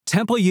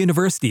Temple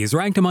University is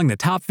ranked among the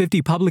top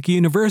 50 public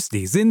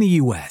universities in the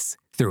U.S.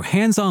 Through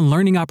hands-on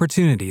learning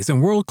opportunities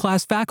and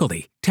world-class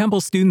faculty,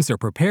 Temple students are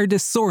prepared to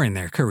soar in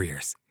their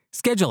careers.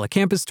 Schedule a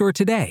campus tour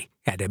today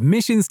at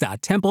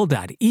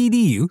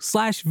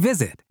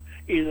admissions.temple.edu/visit.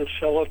 Either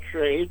sell or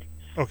trade.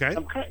 Okay.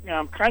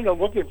 I'm kind of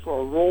looking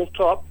for a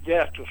roll-top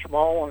desk, a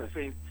small one if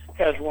he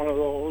has one of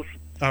those.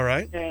 All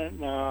right.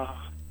 And I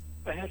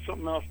had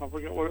something else, and I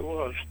forget what it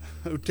was.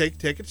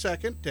 Take a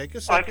second. Take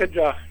a second.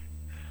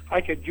 I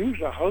could use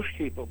a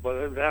housekeeper, but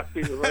it'd have to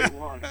be the right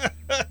one.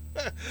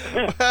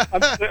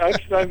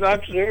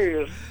 I'm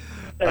serious.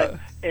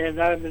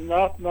 And I'm in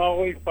North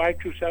Norway,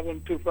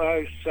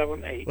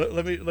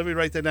 527-2578. Let me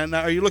write that down.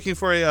 Now, are you looking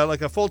for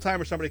a full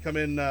time or somebody come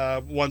in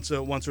once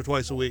or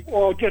twice a week?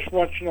 Well, just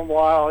once in a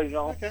while, you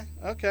know.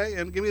 Okay.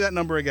 And give me that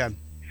number again.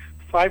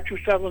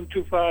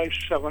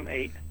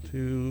 527-2578.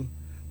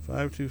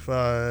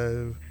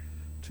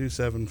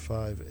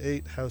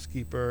 525-2758.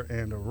 Housekeeper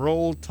and a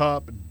roll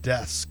top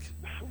desk.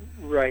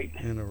 Right.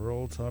 And a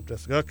roll top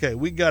desk. Okay,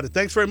 we got it.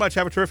 Thanks very much.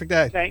 Have a terrific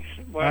day. Thanks.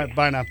 Bye. All right,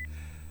 bye now.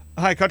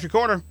 Hi, Country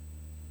Corner.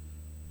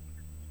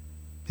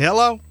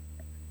 Hello.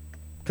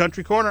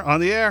 Country Corner on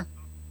the air.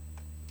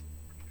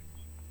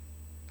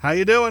 How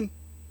you doing?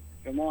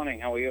 Good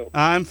morning. How are you?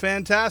 I'm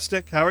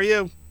fantastic. How are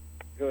you?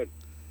 Good.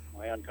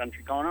 Am I on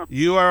Country Corner?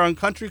 You are on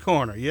Country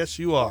Corner. Yes,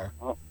 you are.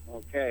 Oh,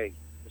 okay.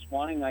 This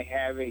morning I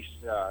have it's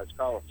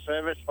called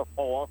Service for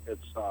Fork.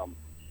 It's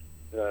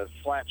the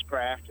Flats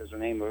Craft is the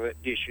name of it,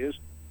 dishes.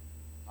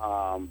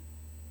 I'm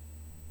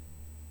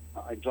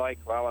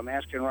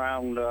asking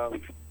around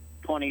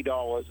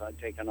 $20. I'd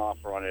take an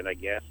offer on it, I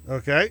guess.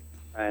 Okay.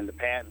 And the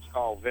patent's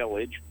called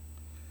Village.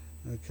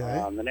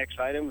 Okay. The next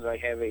item is I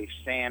have a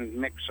stand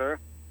mixer.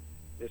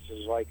 This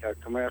is like a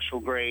commercial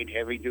grade,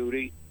 heavy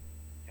duty.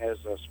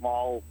 Has a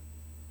small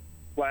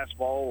glass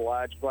bowl, a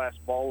large glass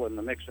bowl, and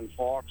the mixing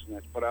forks, and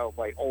it's put out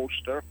by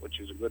Ulster, which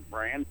is a good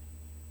brand.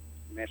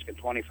 I'm asking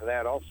 $20 for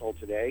that also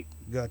today.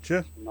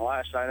 Gotcha. And the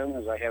last item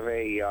is I have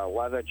a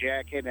leather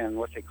jacket and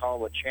what they call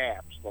the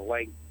chaps,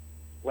 the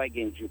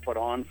leggings you put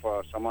on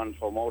for someone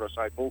for a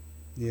motorcycle.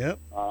 Yep.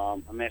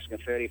 I'm asking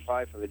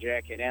 $35 for the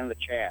jacket and the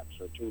chaps,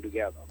 so two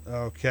together.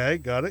 Okay,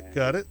 got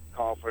it.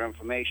 Call for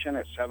information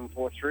at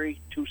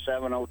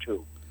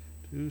 743-2702.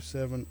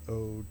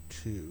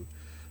 2702.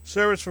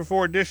 Service for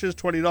 4 dishes,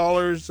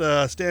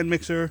 $20. Stand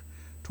mixer,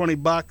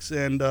 $20,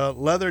 and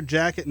leather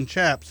jacket and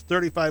chaps,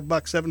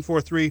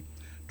 $35.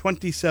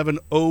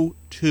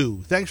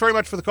 743-2702. Thanks very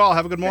much for the call.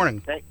 Have a good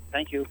morning.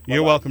 Thank you.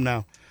 You're Bye-bye. welcome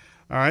now.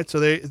 All right,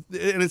 so and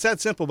it's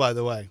that simple, by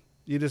the way.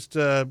 You just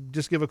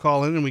give a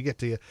call in and we get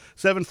to you.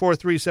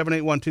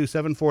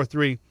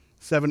 743-7812,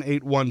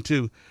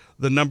 743-7812,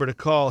 the number to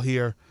call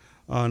here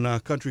on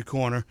Country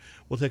Corner.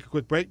 We'll take a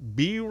quick break.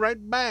 Be right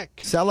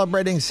back.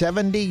 Celebrating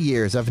 70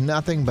 years of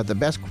nothing but the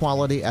best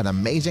quality at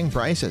amazing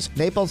prices.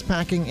 Naples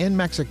Packing in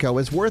Mexico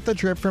is worth a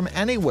trip from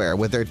anywhere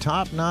with their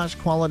top-notch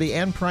quality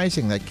and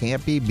pricing that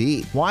can't be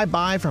beat. Why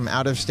buy from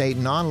out-of-state,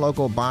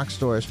 non-local box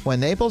stores when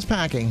Naples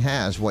Packing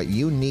has what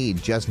you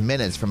need just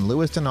minutes from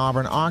Lewiston,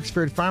 Auburn,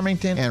 Oxford,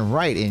 Farmington, and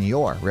right in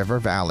your River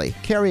Valley.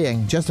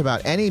 Carrying just about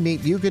any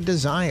meat you could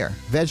desire,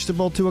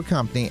 vegetable to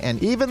accompany,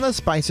 and even the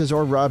spices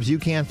or rubs you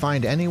can't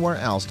find anywhere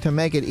else to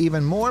make it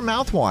even more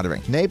mouthwatering.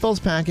 Naples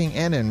Packing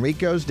and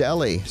Enrico's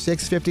Deli,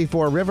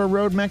 654 River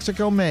Road,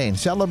 Mexico, Maine,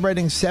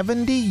 celebrating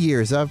 70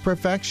 years of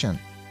perfection.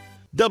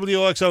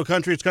 WOXO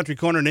Country, it's Country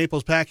Corner,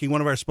 Naples Packing, one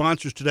of our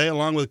sponsors today,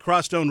 along with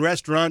Crosstone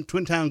Restaurant,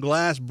 Twin Town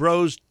Glass,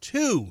 Bros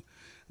 2.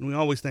 And we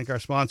always thank our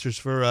sponsors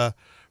for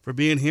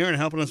being here and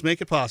helping us make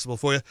it possible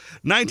for you.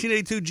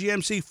 1982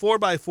 GMC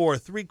 4x4,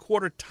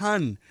 3/4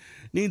 ton.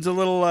 Needs a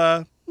little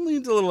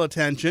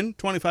attention.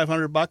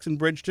 $2,500 in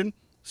Bridgeton.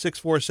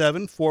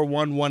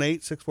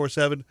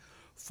 647-4118,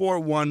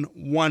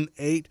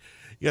 647-4118.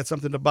 You got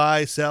something to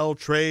buy, sell,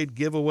 trade,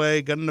 give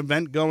away, got an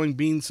event going,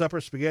 bean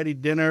supper, spaghetti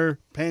dinner,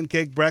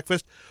 pancake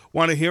breakfast.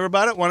 Want to hear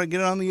about it? Want to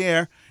get it on the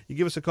air? You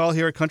give us a call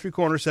here at Country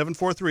Corner,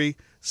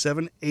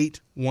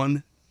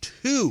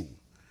 743-7812.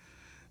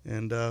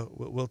 And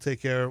we'll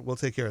take care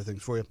of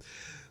things for you.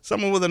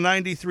 Someone with a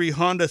 93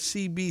 Honda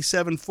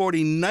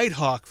CB740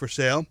 Nighthawk for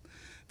sale.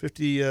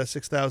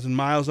 56,000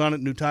 miles on it,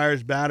 new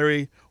tires,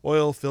 battery,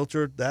 oil,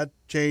 filter. That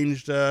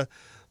changed at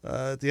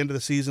the end of the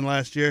season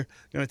last year.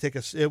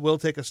 It will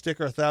take a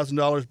sticker,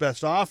 $1,000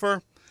 best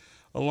offer,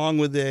 along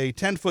with a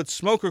 10-foot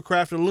smoker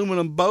crafted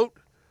aluminum boat,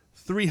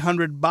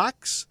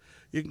 $300.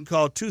 You can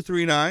call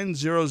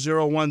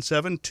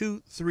 239-0017,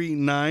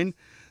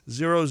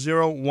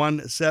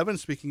 239-0017.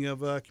 Speaking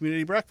of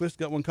community breakfast,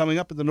 got one coming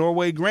up at the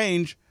Norway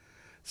Grange,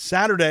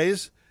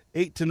 Saturdays,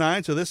 8 to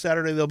 9, so this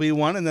Saturday there'll be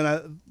one, and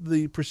then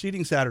the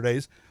preceding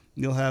Saturdays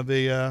you'll have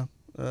a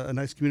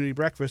nice community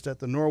breakfast at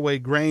the Norway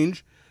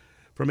Grange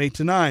from 8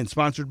 to 9,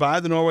 sponsored by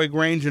the Norway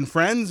Grange and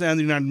Friends and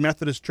the United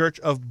Methodist Church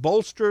of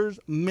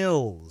Bolsters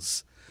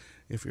Mills.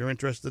 If you're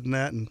interested in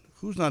that, and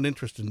who's not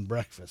interested in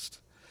breakfast?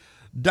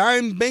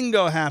 Dime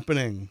Bingo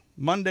happening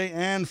Monday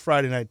and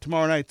Friday night,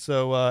 tomorrow night,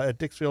 so at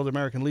Dixfield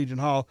American Legion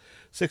Hall,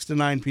 6 to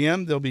 9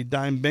 p.m. there'll be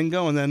Dime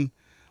Bingo, and then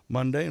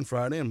Monday and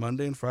Friday and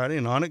Monday and Friday,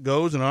 and on it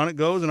goes and on it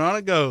goes and on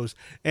it goes.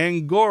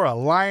 Angora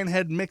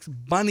Lionhead Mix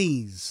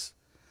Bunnies,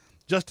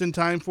 just in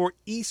time for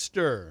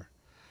Easter.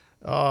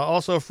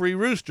 Also free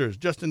roosters,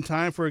 just in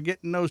time for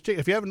getting those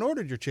chickens. If you haven't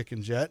ordered your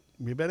chickens yet,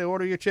 you better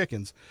order your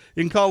chickens.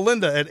 You can call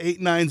Linda at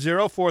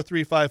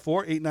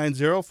 890-4354,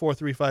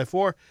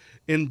 890-4354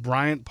 in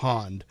Bryant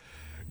Pond.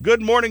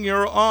 Good morning,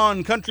 you're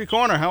on Country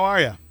Corner. How are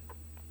you?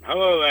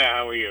 Hello there,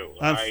 how are you?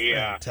 I'm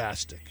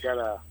fantastic. Got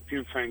a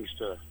few things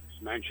to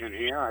mention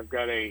here. I've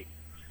got a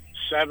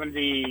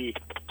 76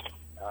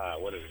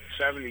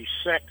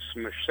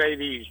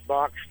 Mercedes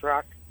box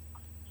truck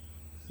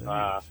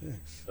that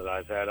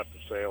I've had up for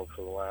sale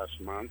for the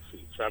last month,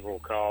 and several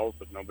calls,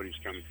 but nobody's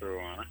come through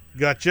on it.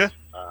 Gotcha.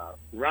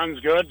 Runs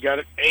good. Got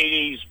an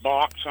 80s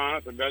box on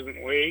it that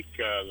doesn't leak.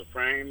 The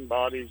frame,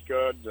 body's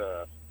good.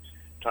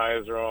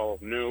 Tires are all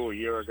new a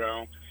year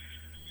ago.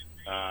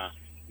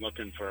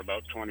 Looking for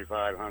about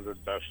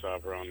 $2,500 best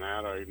offer on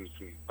that, or even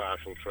some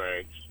partial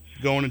trades.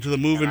 Going into the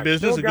moving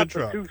business, a good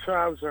truck. I still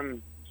got the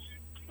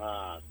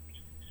 2000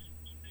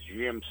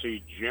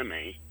 GMC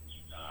Jimmy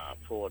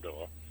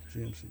 4-door.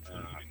 It's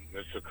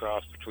a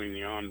cross between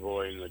the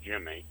Envoy and the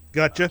Jimmy.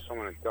 Gotcha.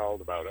 Someone had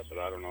called about it, but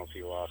I don't know if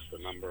he lost the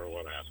number or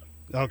what happened.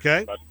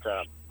 Okay. But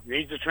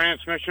needs a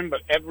transmission,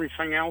 but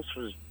everything else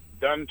was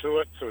done to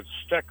it, so it's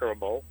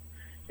stickerable.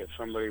 If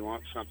somebody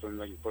wants something,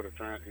 they can put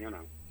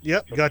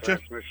Yep, gotcha.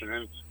 Transmission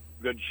in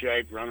good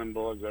shape, running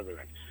boards,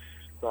 everything.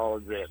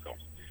 Solid vehicle.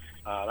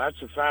 That's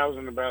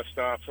 $1,000 the best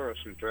offer,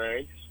 some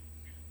trades.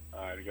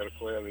 You got to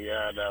clear the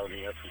yard out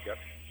here if you got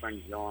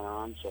things going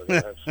on, so you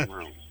have some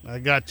room. I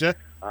gotcha.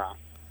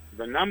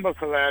 The number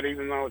for that,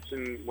 even though it's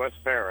in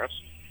West Paris,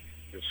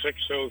 is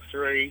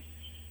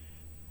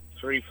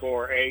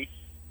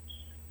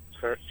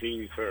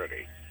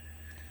 603-348-1330.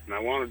 And I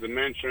wanted to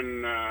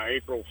mention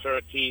April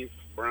 13th,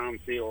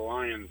 Brownfield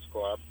Lions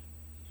Club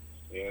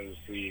is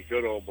the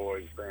Good Old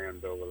Boys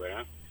band over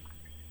there.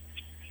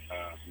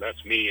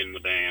 That's me in the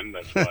band.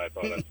 That's why I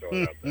thought I'd throw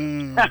it out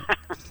there.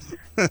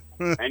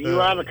 And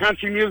you are the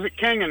country music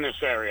king in this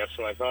area,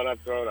 so I thought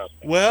I'd throw it out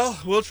there. Well,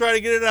 we'll try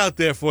to get it out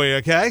there for you,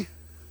 okay?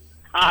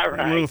 All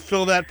right. We'll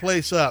fill that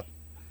place up.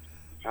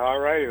 All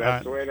righty.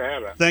 That's All right. the way to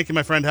have it. Thank you,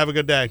 my friend. Have a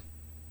good day.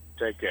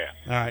 Take care.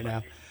 All right, now.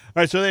 All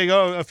right, so there you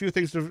go. A few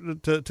things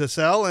to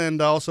sell,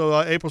 and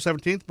also April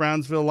 17th,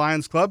 Brownsville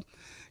Lions Club.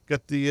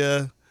 Got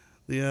the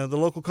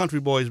local country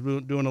boys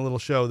doing a little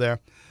show there.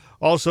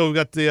 Also, we've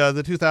got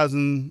the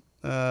 2000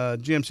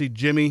 GMC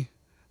Jimmy,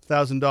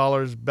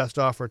 $1,000 best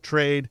offer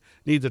trade.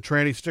 Needs a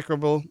tranny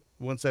stickerable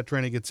once that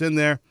tranny gets in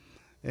there,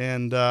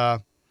 and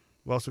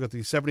we've also got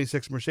the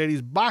 76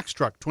 Mercedes box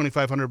truck,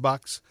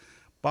 $2,500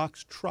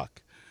 box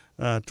truck.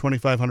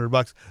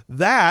 $2,500.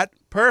 That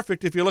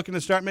perfect if you're looking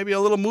to start maybe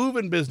a little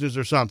moving business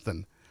or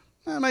something.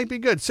 That might be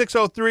good.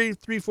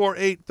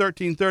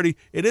 603-348-1330.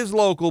 It is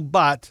local,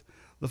 but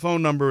the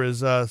phone number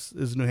is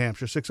New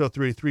Hampshire.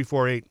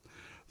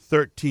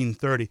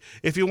 603-348-1330.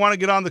 If you want to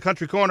get on the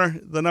Country Corner,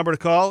 the number to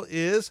call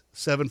is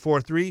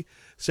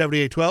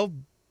 743-7812.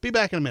 Be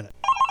back in a minute.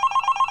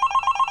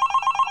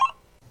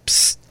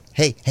 Psst.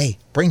 Hey,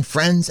 bring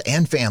friends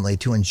and family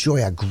to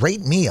enjoy a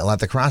great meal at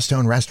the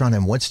Crosstone Restaurant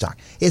in Woodstock.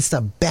 It's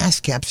the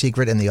best kept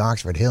secret in the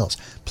Oxford Hills.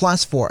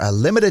 Plus, for a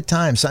limited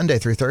time, Sunday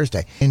through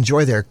Thursday,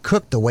 enjoy their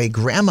cook the way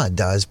Grandma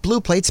does Blue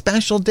Plate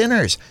special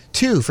dinners,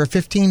 2 for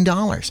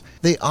 $15.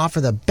 They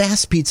offer the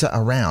best pizza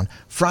around.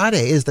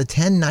 Friday is the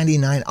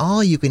 $10.99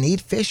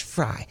 all-you-can-eat fish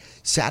fry.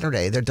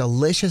 Saturday, their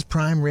delicious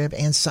prime rib,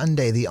 and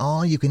Sunday, the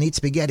all-you-can-eat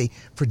spaghetti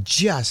for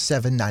just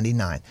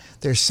 $7.99.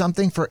 There's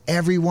something for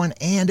everyone,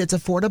 and it's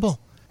affordable.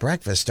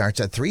 Breakfast starts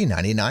at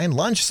 $3.99,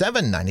 lunch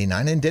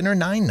 $7.99, and dinner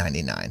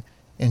 $9.99.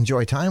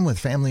 Enjoy time with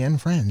family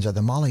and friends at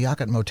the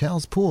Mollyyocket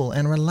Motel's pool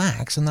and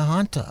relax in the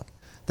hot tub.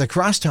 The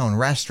Crosstone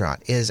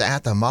Restaurant is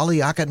at the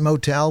Mollyyocket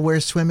Motel,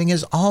 where swimming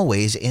is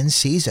always in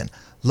season.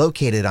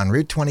 Located on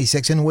Route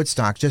 26 in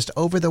Woodstock, just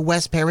over the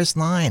West Paris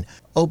line.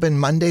 Open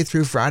Monday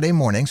through Friday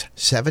mornings,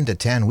 7 to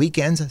 10,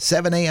 weekends,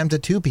 7 a.m. to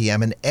 2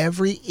 p.m., and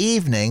every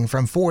evening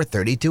from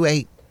 4:30 to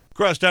 8.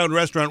 Crosstown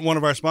Restaurant, one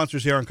of our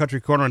sponsors here on Country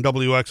Corner on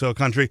WXO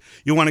Country.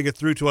 You want to get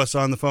through to us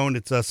on the phone,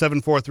 it's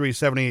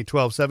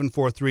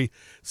 743-7812,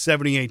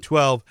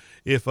 743-7812.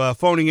 If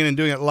phoning in and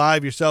doing it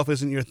live yourself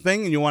isn't your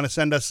thing and you want to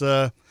send us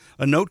a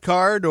note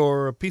card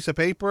or a piece of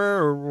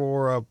paper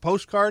or a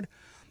postcard,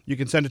 you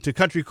can send it to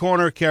Country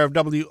Corner, care of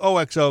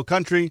WOXO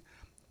Country,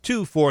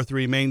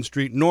 243 Main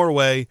Street,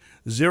 Norway,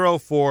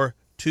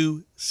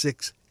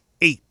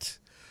 04268.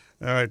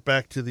 All right,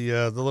 back to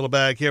the little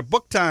bag here.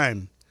 Book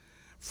time.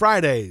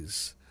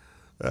 Fridays.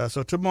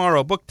 So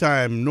tomorrow, book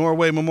time,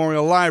 Norway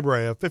Memorial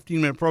Library, a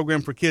 15-minute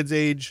program for kids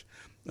age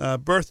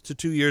birth to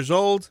 2 years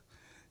old.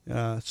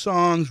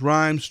 Songs,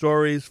 rhymes,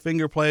 stories,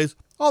 finger plays,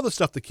 all the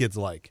stuff the kids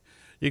like.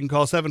 You can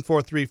call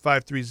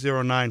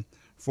 743-5309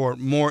 for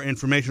more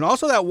information.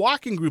 Also, that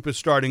walking group is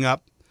starting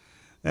up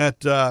at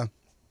the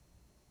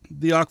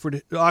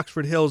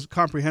Oxford Hills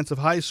Comprehensive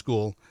High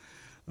School.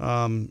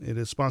 It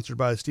is sponsored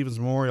by Stevens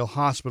Memorial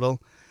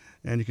Hospital,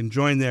 and you can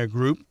join their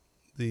group.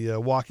 The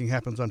walking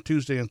happens on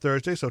Tuesday and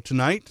Thursday, so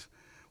tonight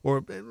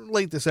or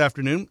late this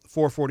afternoon,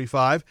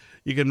 4:45.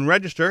 You can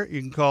register.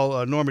 You can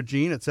call Norma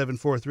Jean at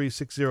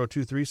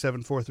 743-6023,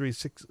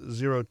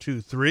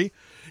 743-6023. You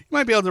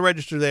might be able to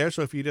register there,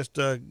 so if you just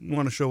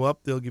want to show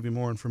up, they'll give you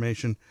more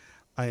information,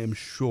 I am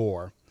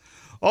sure.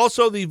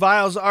 Also, the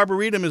Viles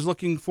Arboretum is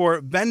looking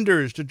for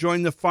vendors to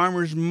join the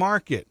farmers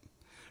market.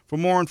 For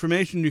more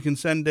information, you can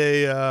send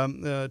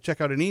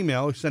check out an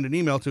email, or send an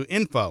email to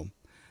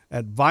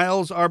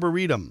info@Viles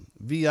Arboretum,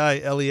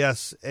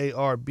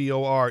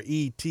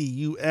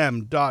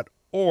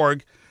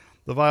 VILESARBORETUM.org.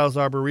 The Viles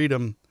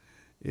Arboretum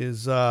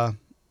is a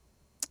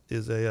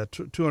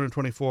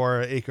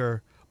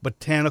 224-acre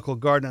botanical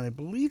garden. I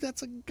believe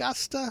that's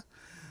Augusta.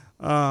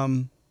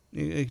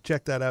 You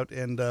check that out.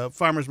 And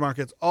farmers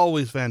market's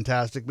always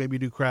fantastic. Maybe you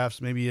do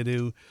crafts. Maybe you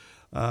do,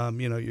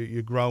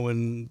 you're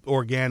growing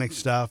organic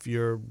stuff.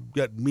 You're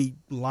got meat,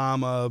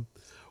 llama,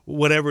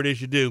 whatever it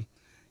is you do.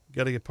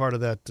 Got to get part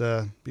of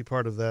that, be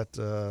part of that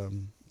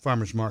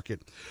farmers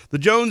market. The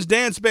Jones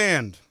Dance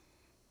Band,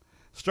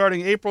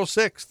 starting April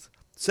 6th,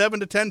 7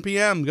 to 10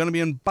 p.m., going to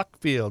be in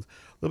Buckfield.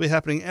 They'll be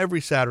happening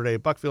every Saturday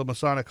at Buckfield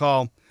Masonic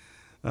Hall.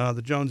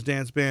 The Jones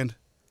Dance Band,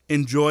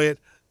 enjoy it.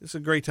 It's a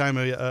great time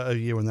of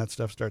year when that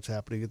stuff starts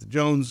happening. You get the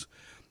Jones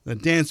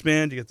Dance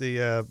Band. You get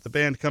the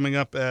band coming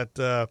up at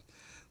the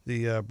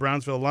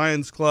Brownsville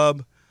Lions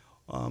Club.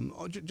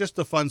 Just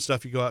the fun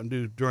stuff you go out and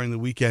do during the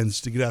weekends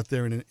to get out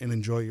there and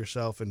enjoy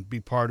yourself and be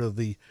part of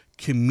the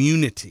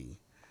community,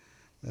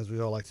 as we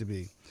all like to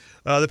be.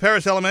 The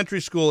Paris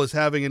Elementary School is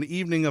having an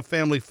evening of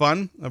family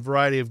fun, a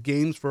variety of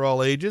games for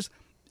all ages.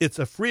 It's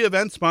a free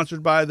event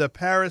sponsored by the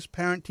Paris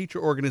Parent-Teacher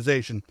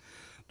Organization.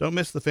 Don't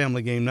miss the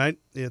family game night.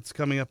 It's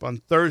coming up on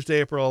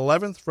Thursday, April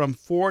 11th from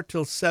 4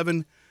 till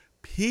 7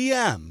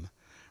 p.m.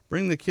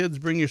 Bring the kids,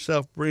 bring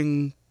yourself,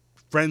 bring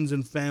friends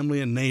and family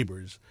and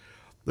neighbors.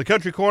 The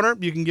Country Corner,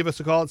 you can give us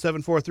a call at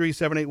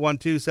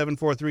 743-7812,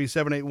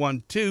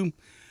 743-7812.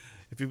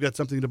 If you've got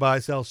something to buy,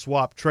 sell,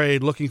 swap,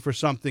 trade, looking for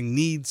something,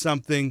 need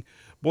something,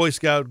 Boy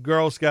Scout,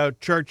 Girl Scout,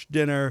 church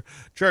dinner,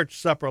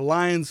 church supper,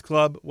 Lions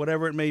Club,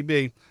 whatever it may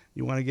be,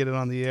 you want to get it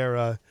on the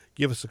air,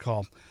 give us a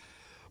call.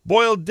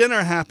 Boiled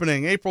dinner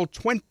happening April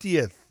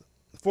 20th,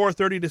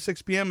 4:30 to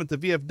 6 p.m. at the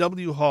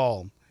VFW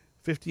Hall,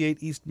 58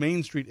 East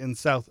Main Street in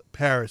South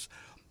Paris.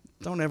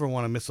 Don't ever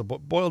want to miss a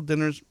boiled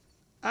dinner's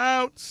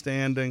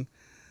outstanding.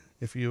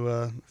 If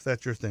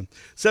that's your thing.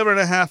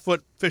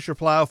 7.5-foot Fisher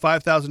plow,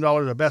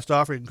 $5,000, our best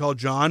offer. You can call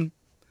John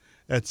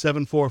at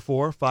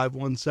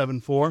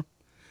 744-5174.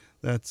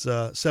 That's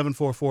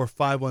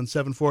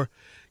 744-5174.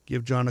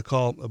 Give John a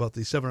call about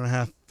the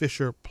 7.5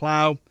 Fisher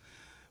plow,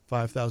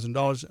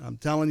 $5,000. I'm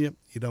telling you,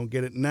 you don't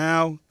get it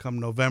now. Come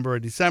November or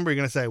December, you're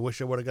going to say, I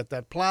wish I would have got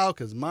that plow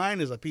because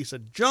mine is a piece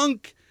of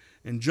junk,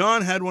 and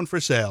John had one for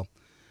sale.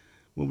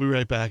 We'll be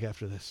right back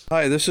after this.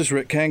 Hi, this is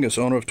Rick Kangas,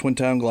 owner of Twin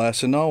Town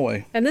Glass in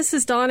Norway. And this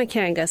is Donna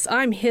Kangas.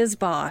 I'm his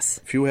boss.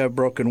 If you have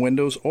broken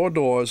windows or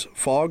doors,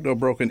 fogged or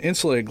broken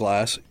insulated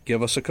glass,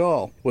 give us a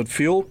call. With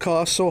fuel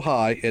costs so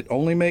high, it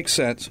only makes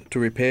sense to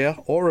repair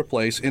or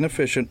replace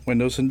inefficient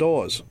windows and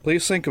doors.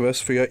 Please think of us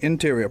for your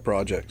interior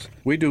projects.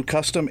 We do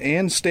custom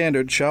and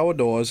standard shower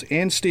doors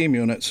and steam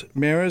units,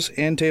 mirrors,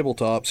 and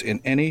tabletops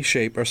in any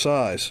shape or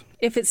size.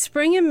 If it's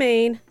spring in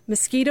Maine,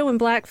 mosquito and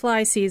black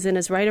fly season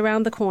is right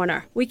around the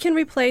corner. We can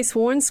replace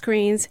worn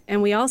screens,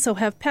 and we also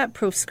have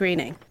pet-proof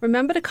screening.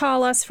 Remember to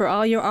call us for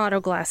all your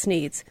auto glass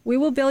needs. We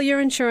will bill your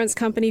insurance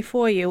company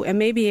for you and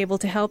may be able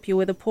to help you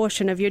with a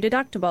portion of your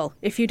deductible.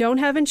 If you don't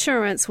have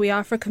insurance, we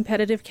offer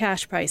competitive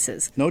cash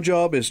prices. No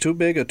job is too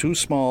big or too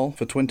small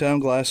for Twin Town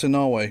Glass in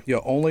Norway,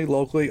 your only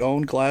locally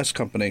owned glass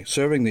company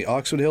serving the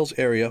Oxford Hills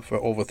area for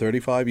over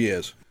 35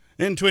 years.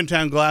 In Twin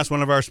Town Glass,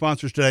 one of our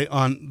sponsors today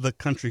on the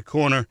Country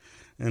Corner.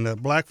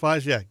 And black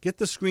flies, get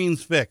the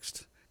screens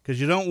fixed because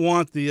you don't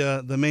want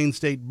the Maine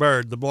State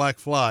bird, the black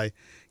fly,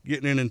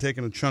 getting in and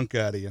taking a chunk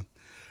out of you.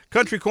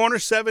 Country Corner,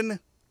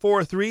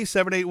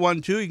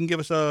 743-7812. You can give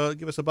us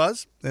a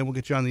buzz, and we'll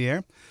get you on the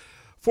air.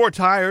 4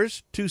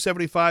 tires,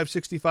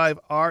 275/65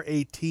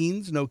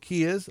 R18s, no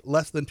Kias,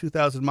 less than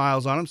 2,000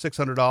 miles on them,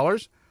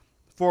 $600.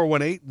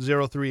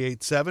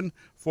 418-0387,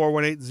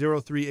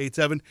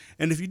 418-0387.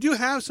 And if you do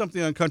have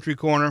something on Country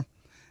Corner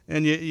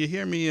and you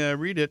hear me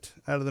read it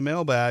out of the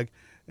mailbag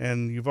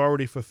and you've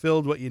already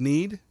fulfilled what you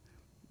need,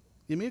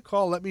 give me a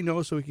call. Let me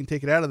know so we can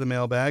take it out of the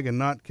mailbag and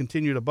not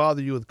continue to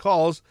bother you with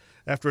calls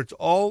after it's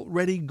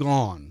already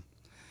gone.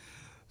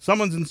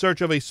 Someone's in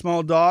search of a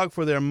small dog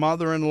for their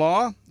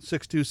mother-in-law,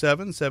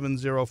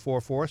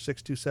 627-7044,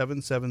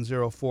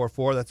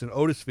 627-7044. That's in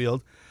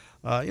Otisfield.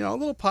 A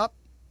little pup.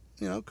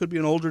 Could be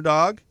an older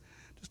dog.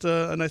 Just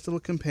a nice little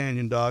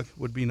companion dog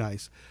would be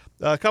nice.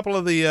 A couple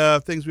of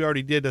the things we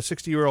already did. A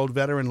 60-year-old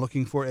veteran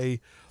looking for a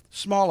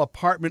small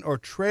apartment or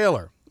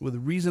trailer with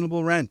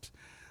reasonable rent.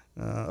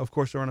 Of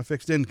course, they're on a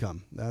fixed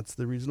income. That's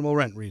the reasonable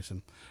rent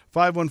reason.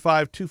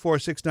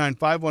 515-2469,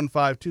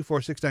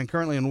 515-2469,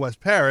 currently in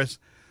West Paris,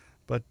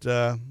 but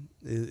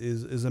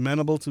is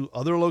amenable to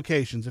other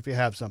locations if you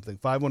have something.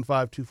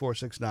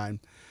 515-2469.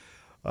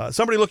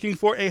 Somebody looking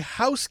for a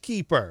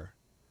housekeeper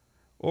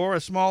or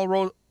a small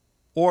roll,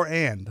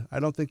 I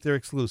don't think they're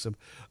exclusive.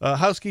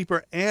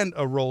 Housekeeper and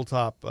a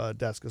roll-top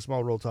desk, a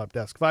small roll-top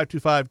desk.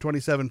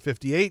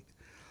 525-2758.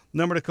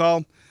 Number to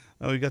call.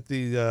 We got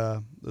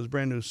those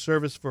brand new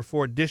service for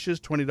 4 dishes,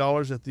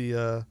 $20 at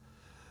the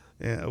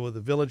with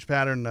the Village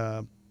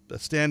Pattern a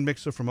stand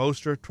mixer from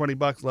Oster,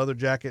 $20. Leather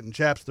jacket and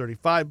chaps,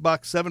 $35.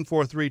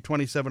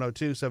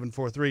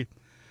 743-2702,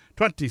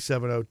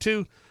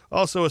 743-2702.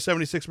 Also a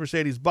 76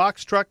 Mercedes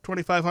box truck,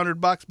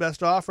 $2,500.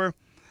 Best offer.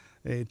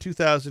 A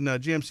 2000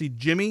 GMC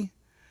Jimmy,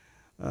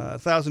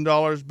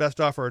 $1,000. Best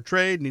offer or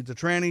trade. Needs a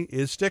tranny.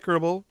 Is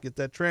stickerable. Get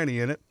that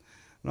tranny in it.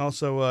 And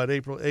also at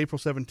April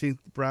 17th,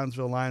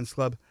 Brownsville Lions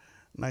Club.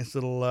 Nice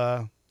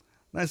little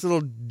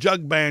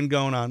jug band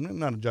going on.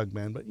 Not a jug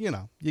band, but you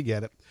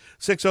get it.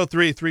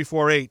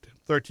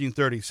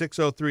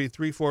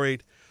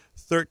 603-348-1330.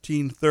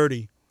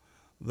 603-348-1330.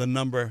 The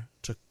number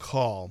to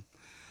call.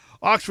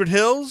 Oxford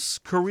Hills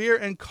Career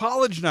and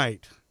College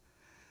Night.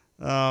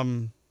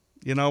 You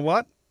know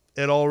what?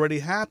 It already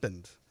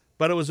happened,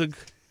 but it was a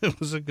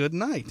good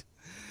night.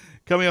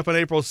 Coming up on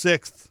April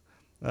 6th,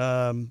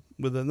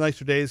 with the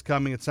nicer days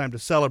coming, it's time to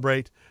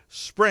celebrate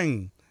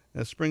spring.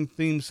 A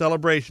spring-themed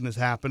celebration is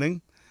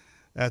happening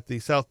at the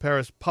South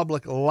Paris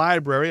Public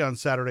Library on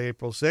Saturday,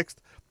 April 6th.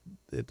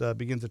 It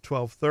begins at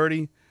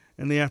 12:30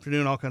 in the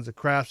afternoon. All kinds of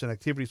crafts and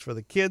activities for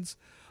the kids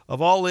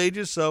of all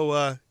ages,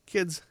 so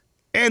kids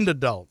and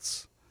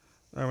adults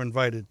are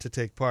invited to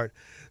take part.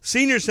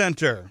 Senior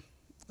Center,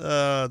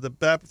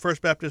 the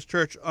First Baptist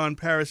Church on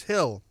Paris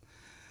Hill,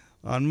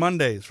 on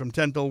Mondays from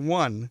 10 till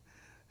 1,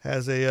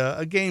 has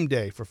a game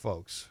day for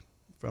folks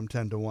from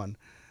 10 to 1.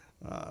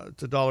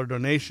 It's a $1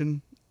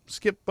 donation.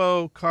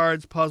 Skip-Bo,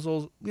 cards,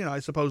 puzzles, I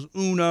suppose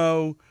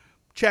Uno,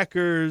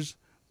 checkers,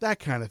 that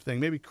kind of thing.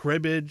 Maybe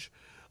cribbage.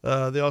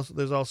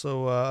 There's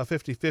also a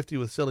 50-50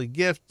 with silly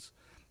gifts.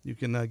 You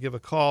can give a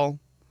call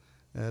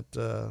at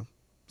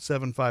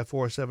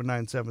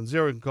 754-7970.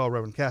 You can call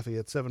Reverend Caffey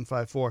at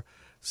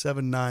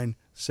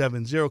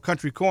 754-7970.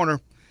 Country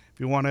Corner. If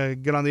you want to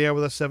get on the air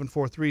with us,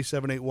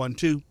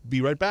 743-7812.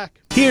 Be right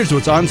back. Here's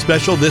what's on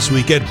special this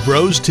week at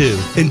Bros 2.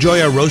 Enjoy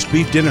a roast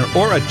beef dinner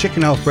or a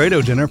chicken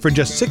Alfredo dinner for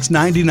just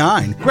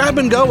 $6.99.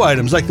 Grab-and-go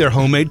items like their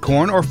homemade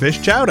corn or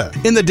fish chowder.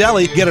 In the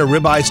deli, get a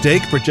ribeye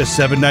steak for just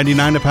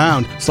 $7.99 a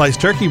pound. Sliced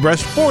turkey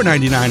breast,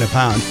 $4.99 a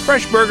pound.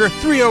 Fresh burger,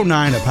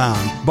 $3.09 a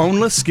pound.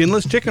 Boneless,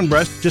 skinless chicken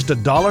breast, just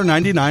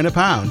 $1.99 a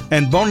pound.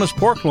 And boneless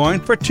pork loin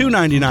for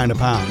 $2.99 a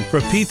pound.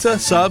 For pizza,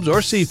 subs,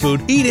 or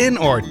seafood, eat in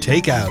or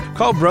take out.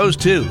 Call Bros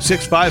 2,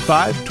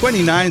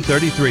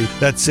 655-2933.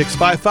 That's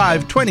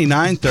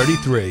 655-2933.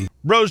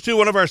 Bros 2,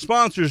 one of our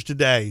sponsors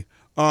today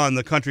on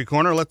the Country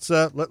Corner. Let's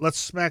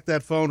smack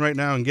that phone right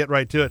now and get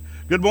right to it.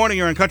 Good morning.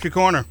 You're in Country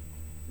Corner.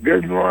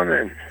 Good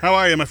morning. How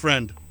are you, my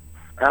friend?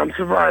 I'm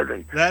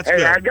surviving. That's good.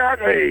 Hey, I got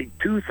a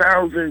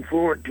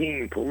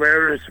 2014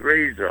 Polaris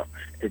RZR.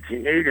 It's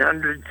an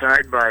 800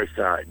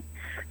 side-by-side.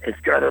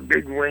 It's got a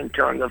big winch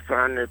on the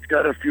front. It's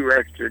got a few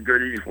extra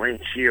goodies,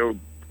 windshield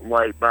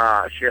wipe,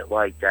 shit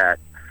like that.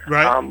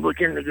 Right. I'm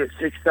looking to get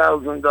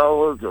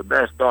 $6,000, the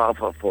best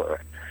offer for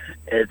it.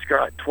 It's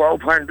got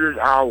 1,200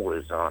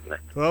 hours on it.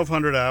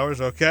 1,200 hours,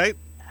 okay.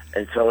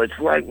 And so it's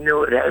like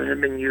new. It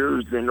hasn't been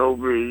used in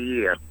over a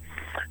year.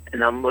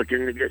 And I'm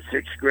looking to get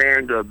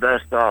 $6,000, the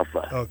best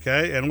offer.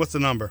 Okay, and what's the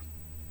number?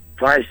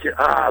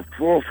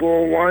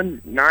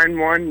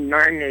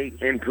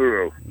 441-9198 in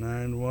Peru.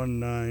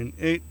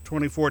 9198,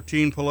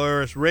 2014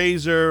 Polaris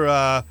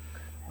RZR,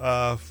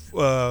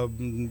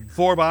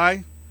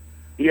 4x.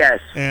 Yes.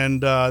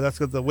 And that's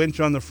got the winch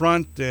on the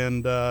front,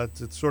 and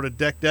it's sort of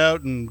decked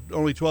out, and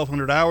only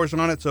 1,200 hours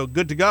on it, so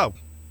good to go.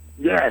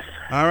 Yes.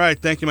 All right,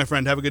 thank you, my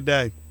friend. Have a good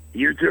day.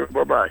 You too.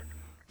 Bye-bye.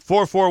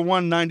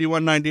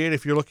 441-9198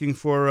 if you're looking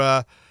for,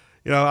 I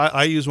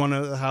use one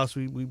at the house.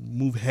 We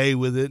move hay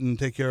with it and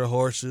take care of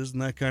horses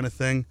and that kind of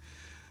thing.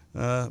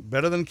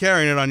 Better than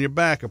carrying it on your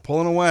back or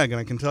pulling a wagon,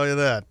 I can tell you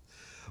that.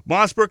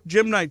 Mossbrook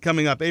Gym Night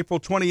coming up April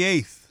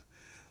 28th.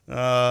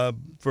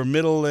 For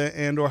middle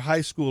and or high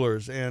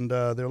schoolers, and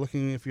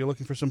if you're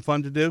looking for some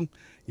fun to do,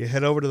 you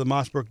head over to the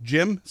Mossbrook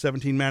Gym,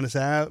 17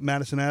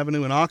 Madison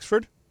Avenue in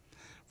Oxford,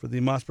 for the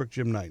Mossbrook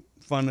Gym Night.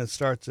 Fun that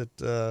starts at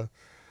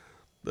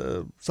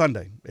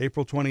Sunday,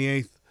 April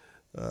 28th,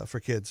 for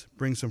kids.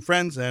 Bring some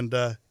friends and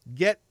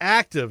get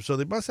active. So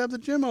they must have the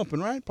gym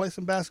open, right? Play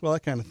some basketball,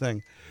 that kind of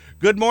thing.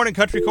 Good morning,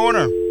 Country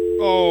Corner.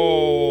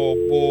 Oh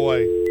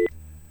boy.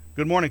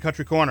 Good morning,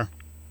 Country Corner.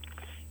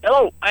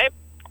 Hello, I've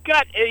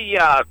got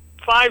a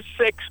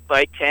 5.6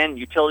 by 10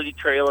 utility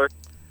trailer.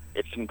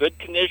 It's in good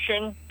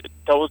condition. It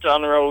tows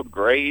down the road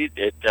great.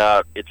 It's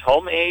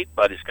homemade,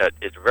 but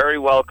it's very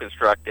well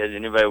constructed.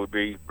 Anybody would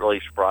be really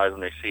surprised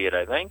when they see it,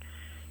 I think.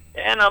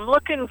 And I'm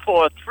looking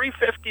for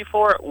 $350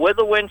 for it with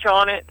a winch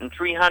on it, and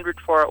 $300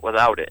 for it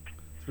without it.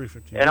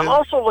 $350. And I'm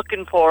also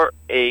looking for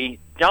a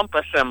dump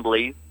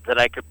assembly that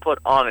I could put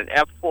on an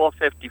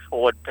F450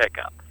 Ford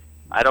pickup.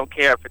 I don't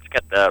care if it's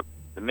got the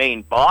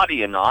main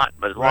body or not,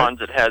 but as long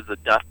as it has the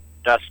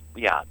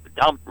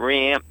dump,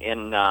 ramp,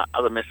 and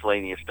other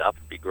miscellaneous stuff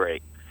would be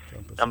great.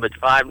 Number's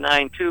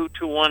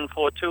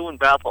 592-2142 in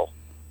Bethel.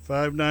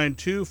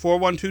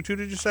 592-4122,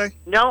 did you say?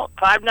 No,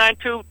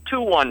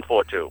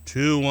 592-2142.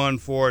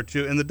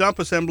 2142. And the dump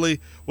assembly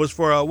was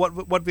for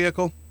what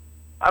vehicle?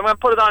 I'm going to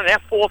put it on an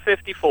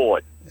F450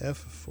 Ford.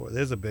 F4,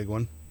 there's a big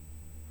one.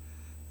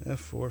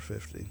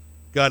 F450.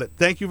 Got it.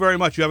 Thank you very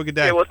much. You have a good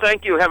day. Okay, well,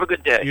 thank you. Have a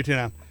good day. You too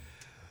now.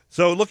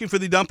 So looking for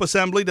the dump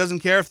assembly. Doesn't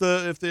care if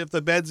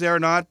the bed's there or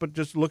not, but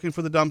just looking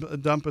for the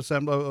dump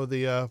assembly or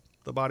the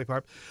body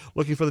part.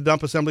 Looking for the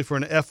dump assembly for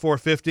an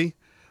F450.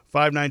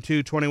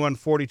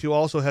 592-2142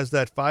 also has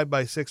that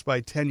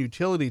 5x6x10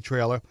 utility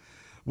trailer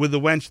with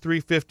the winch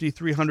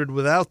 350-300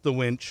 without the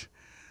winch.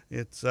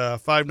 It's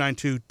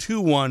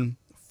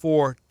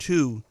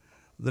 592-2142,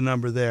 the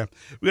number there.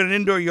 We got an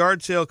indoor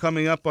yard sale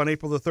coming up on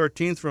April the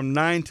 13th from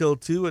 9 till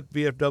 2 at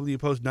VFW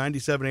Post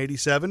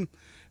 9787,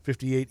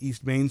 58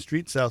 East Main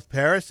Street, South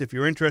Paris. If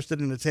you're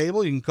interested in a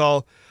table, you can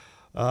call,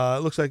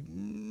 it looks like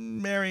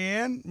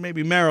Marianne,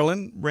 maybe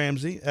Marilyn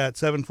Ramsey at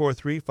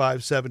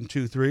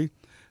 743-5723.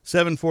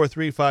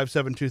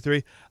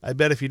 743-5723. I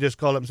bet if you just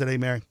called up and said, "Hey,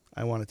 Mary,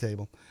 I want a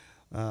table,"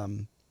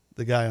 the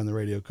guy on the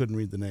radio couldn't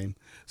read the name.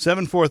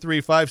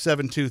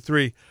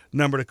 743-5723,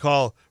 number to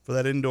call for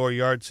that indoor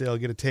yard sale.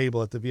 Get a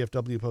table at the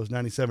VFW Post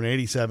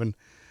 9787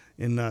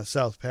 in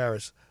South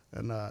Paris.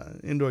 And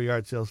indoor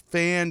yard sales,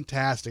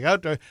 fantastic.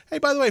 Outdoor. Hey,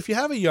 by the way, if you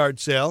have a yard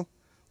sale,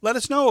 let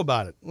us know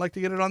about it. I'd like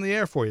to get it on the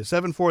air for you.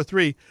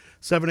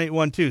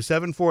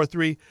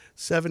 743-7812.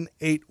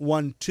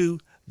 743-7812.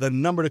 The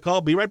number to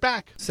call. Be right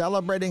back.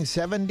 Celebrating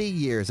 70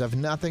 years of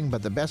nothing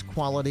but the best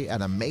quality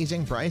at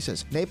amazing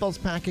prices. Naples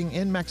Packing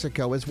in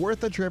Mexico is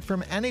worth a trip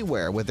from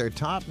anywhere with their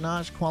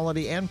top-notch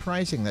quality and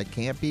pricing that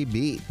can't be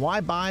beat. Why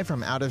buy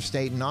from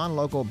out-of-state,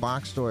 non-local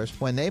box stores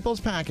when Naples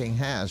Packing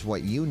has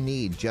what you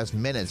need just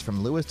minutes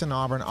from Lewiston,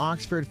 Auburn,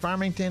 Oxford,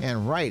 Farmington,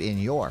 and right in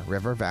your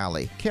River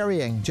Valley.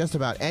 Carrying just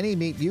about any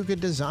meat you could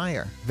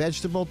desire,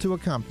 vegetable to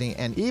accompany,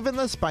 and even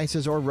the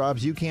spices or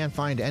rubs you can't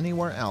find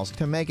anywhere else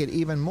to make it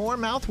even more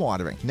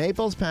mouthwatering.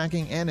 Naples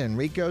Packing and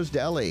Enrico's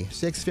Deli,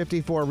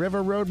 654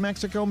 River Road,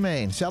 Mexico,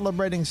 Maine,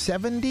 celebrating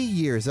 70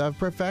 years of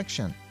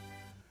perfection.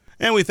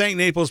 And we thank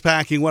Naples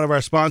Packing, one of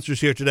our sponsors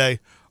here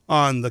today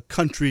on the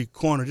Country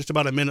Corner. Just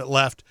about a minute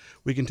left.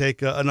 We can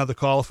take another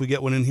call if we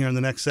get one in here in the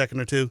next second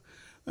or two.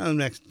 The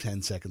next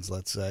 10 seconds,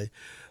 let's say.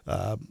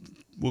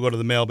 We'll go to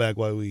the mailbag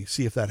while we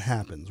see if that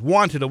happens.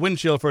 Wanted a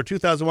windshield for a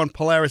 2001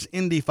 Polaris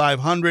Indy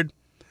 500.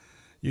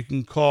 You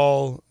can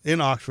call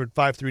in Oxford,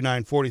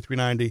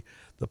 539-4390.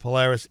 The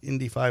Polaris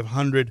Indy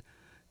 500,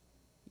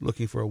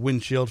 looking for a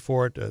windshield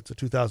for it. It's a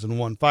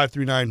 2001,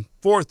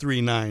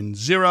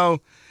 539-4390.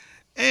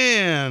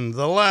 And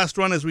the last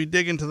one as we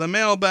dig into the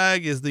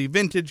mailbag is the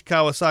vintage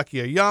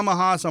Kawasaki or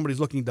Yamaha. Somebody's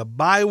looking to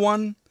buy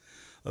one,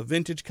 a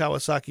vintage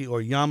Kawasaki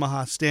or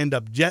Yamaha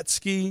stand-up jet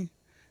ski.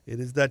 It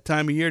is that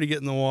time of year to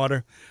get in the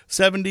water.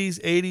 70s,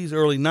 80s,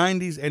 early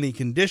 90s, any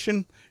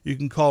condition. You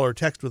can call or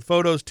text with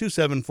photos,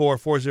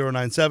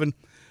 274-4097,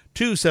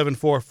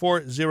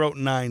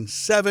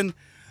 274-4097.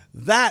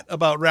 That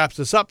about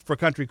wraps us up for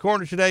Country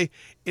Corner today.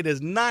 It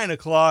is 9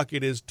 o'clock.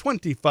 It is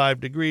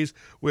 25 degrees.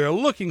 We are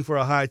looking for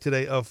a high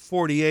today of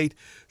 48.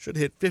 Should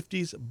hit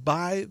 50s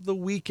by the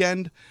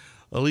weekend.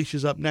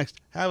 Alicia's up next.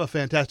 Have a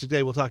fantastic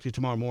day. We'll talk to you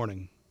tomorrow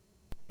morning.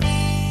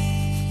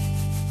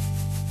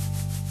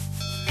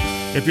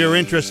 If you're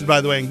interested,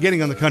 by the way, in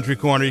getting on the Country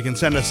Corner, you can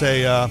send us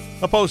a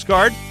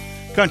postcard.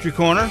 Country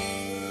Corner,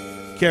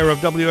 care of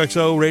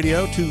WXO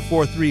Radio,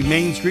 243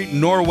 Main Street,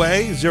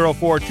 Norway,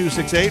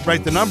 04268.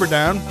 Write the number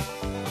down.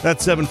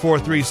 That's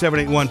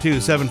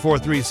 743-7812,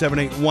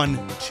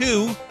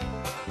 743-7812.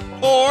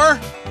 Or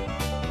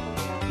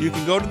you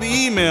can go to the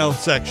email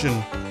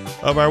section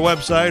of our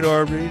website,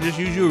 or just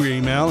use your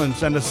email and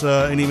send us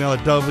an email at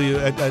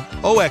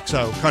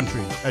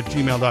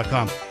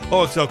oxocountry@gmail.com.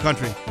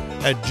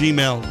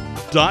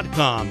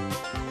 oxocountry@gmail.com.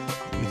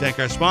 We thank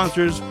our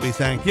sponsors. We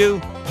thank you.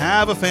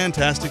 Have a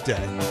fantastic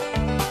day.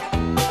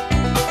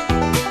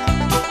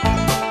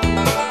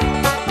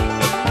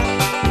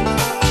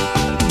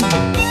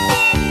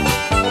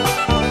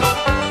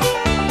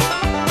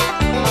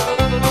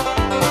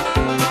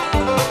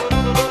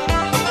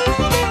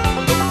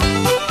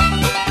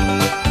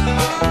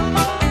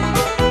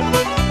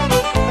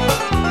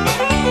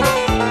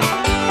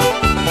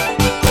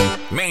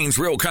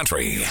 Real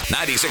Country,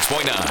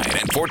 96.9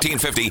 and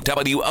 1450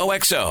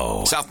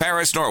 WOXO, South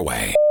Paris,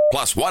 Norway,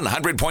 plus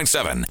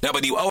 100.7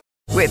 WO.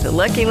 With the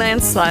Lucky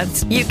Land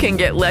Slots, you can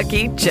get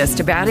lucky just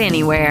about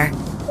anywhere.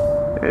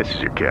 This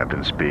is your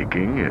captain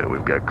speaking.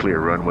 We've got clear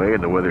runway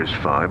and the weather's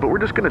fine, but we're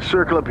just going to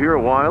circle up here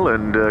a while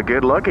and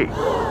get lucky.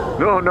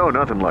 No,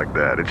 nothing like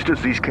that. It's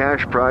just these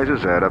cash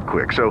prizes add up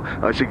quick. So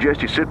I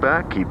suggest you sit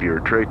back, keep your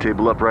tray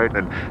table upright,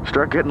 and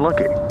start getting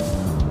lucky.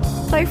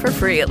 Play for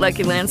free at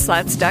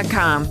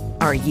LuckyLandSlots.com.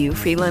 Are you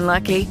feeling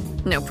lucky?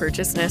 No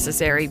purchase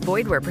necessary.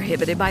 Void where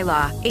prohibited by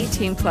law.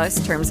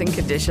 18+ terms and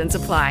conditions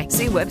apply.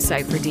 See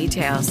website for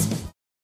details.